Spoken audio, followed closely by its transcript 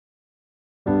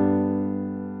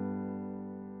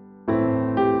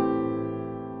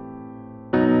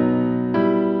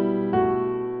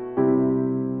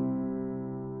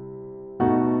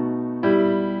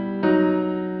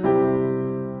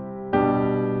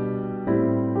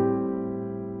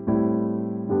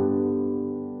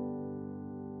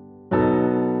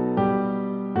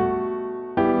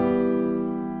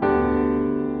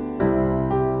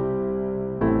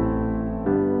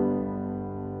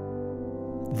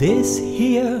This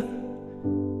here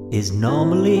is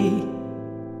normally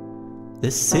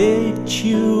the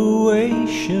situation.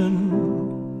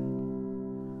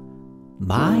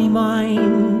 My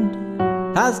mind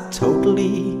has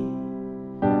totally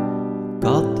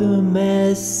got the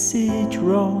message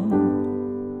wrong,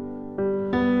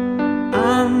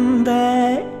 and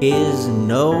there is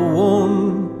no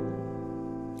one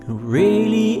who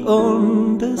really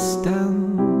understands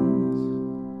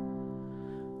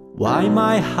why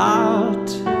my heart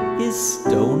is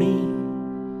stony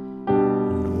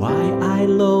and why I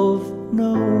love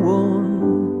no one,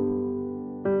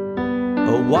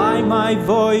 or why my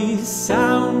voice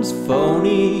sounds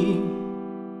phony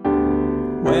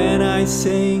when I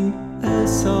sing a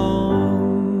song.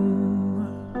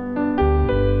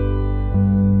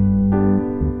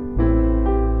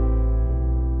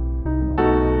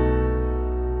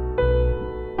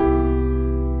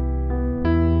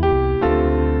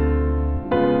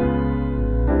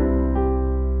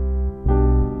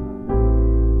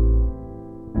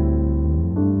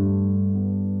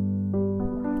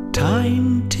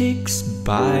 Time ticks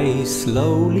by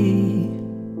slowly,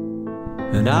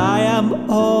 and I am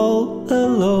all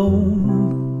alone.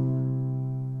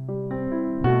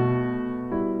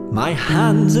 My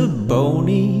hands are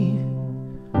bony,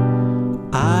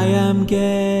 I am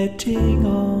getting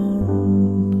on.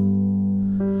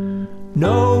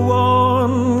 No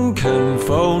one can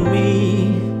phone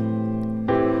me,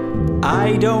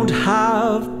 I don't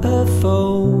have a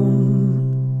phone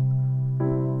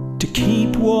to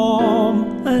keep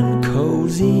warm and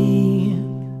cozy.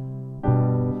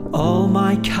 All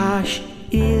my cash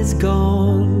is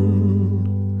gone.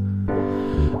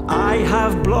 I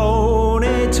have blown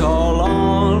it all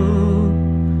on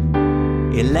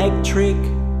electric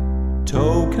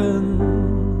tokens.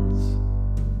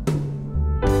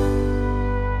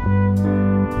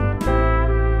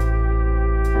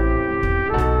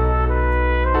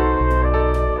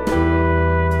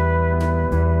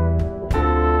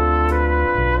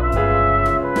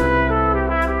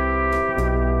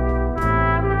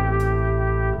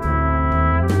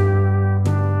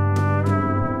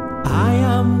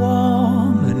 I'm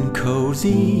warm and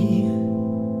cozy,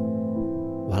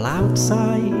 while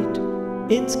outside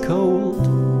it's cold.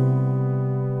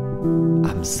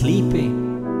 I'm sleeping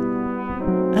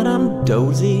and I'm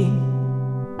dozy,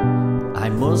 I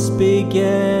must be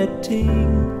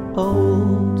getting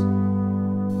old.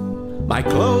 My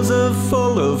clothes are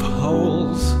full of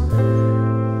holes,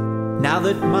 now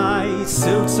that my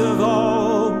suits have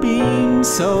all been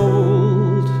sold.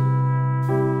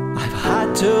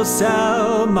 Had to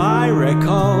sell my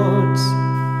records,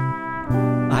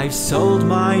 I've sold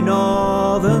my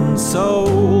northern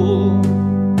soul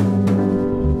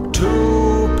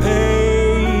to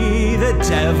pay the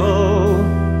devil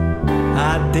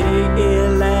at the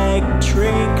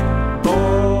electric